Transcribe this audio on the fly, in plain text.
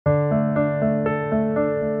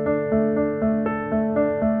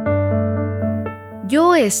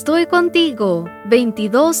Yo estoy contigo,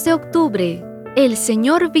 22 de octubre. El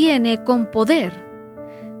Señor viene con poder.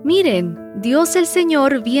 Miren, Dios el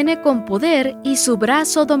Señor viene con poder y su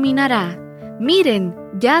brazo dominará. Miren,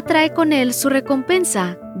 ya trae con él su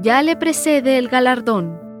recompensa, ya le precede el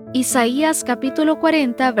galardón. Isaías capítulo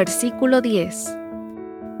 40, versículo 10.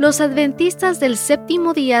 Los adventistas del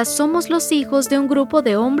séptimo día somos los hijos de un grupo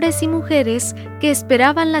de hombres y mujeres que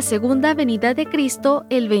esperaban la segunda venida de Cristo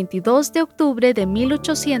el 22 de octubre de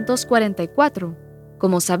 1844.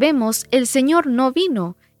 Como sabemos, el Señor no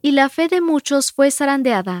vino y la fe de muchos fue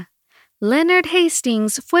zarandeada. Leonard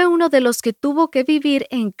Hastings fue uno de los que tuvo que vivir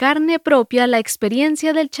en carne propia la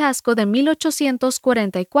experiencia del chasco de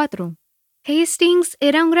 1844. Hastings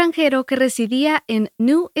era un granjero que residía en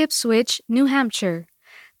New Ipswich, New Hampshire.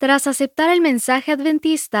 Tras aceptar el mensaje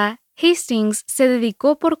adventista, Hastings se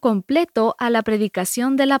dedicó por completo a la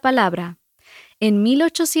predicación de la palabra. En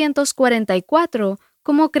 1844,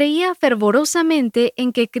 como creía fervorosamente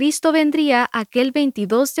en que Cristo vendría aquel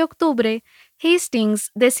 22 de octubre, Hastings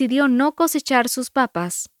decidió no cosechar sus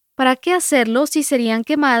papas. ¿Para qué hacerlo si serían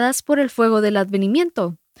quemadas por el fuego del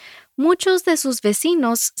advenimiento? Muchos de sus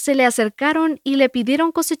vecinos se le acercaron y le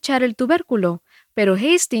pidieron cosechar el tubérculo, pero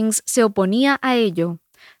Hastings se oponía a ello.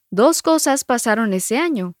 Dos cosas pasaron ese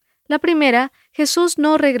año. La primera, Jesús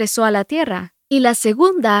no regresó a la tierra. Y la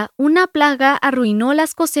segunda, una plaga arruinó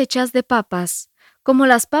las cosechas de papas. Como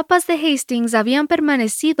las papas de Hastings habían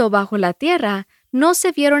permanecido bajo la tierra, no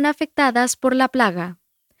se vieron afectadas por la plaga.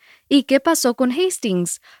 ¿Y qué pasó con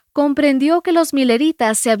Hastings? Comprendió que los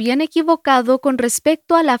mileritas se habían equivocado con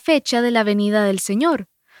respecto a la fecha de la venida del Señor.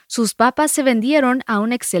 Sus papas se vendieron a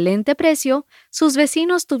un excelente precio, sus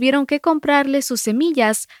vecinos tuvieron que comprarle sus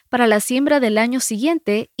semillas para la siembra del año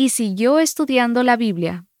siguiente y siguió estudiando la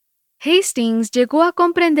Biblia. Hastings llegó a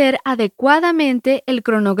comprender adecuadamente el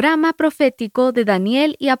cronograma profético de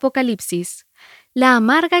Daniel y Apocalipsis. La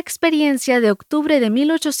amarga experiencia de octubre de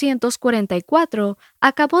 1844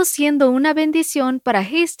 acabó siendo una bendición para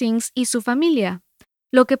Hastings y su familia.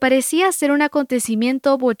 Lo que parecía ser un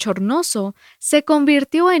acontecimiento bochornoso se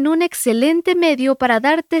convirtió en un excelente medio para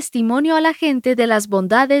dar testimonio a la gente de las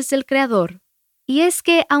bondades del Creador. Y es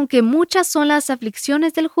que, aunque muchas son las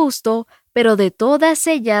aflicciones del justo, pero de todas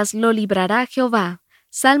ellas lo librará Jehová.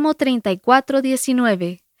 Salmo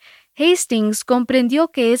 34:19. Hastings comprendió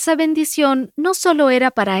que esa bendición no solo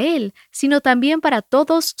era para él, sino también para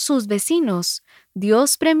todos sus vecinos.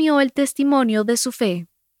 Dios premió el testimonio de su fe.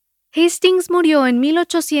 Hastings murió en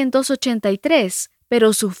 1883,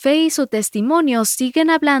 pero su fe y su testimonio siguen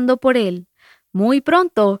hablando por él. Muy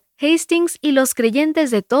pronto, Hastings y los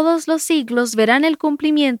creyentes de todos los siglos verán el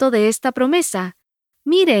cumplimiento de esta promesa.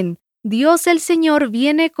 Miren, Dios el Señor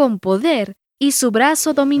viene con poder y su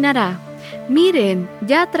brazo dominará. Miren,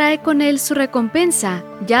 ya trae con él su recompensa,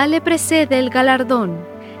 ya le precede el galardón.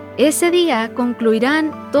 Ese día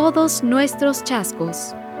concluirán todos nuestros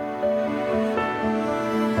chascos.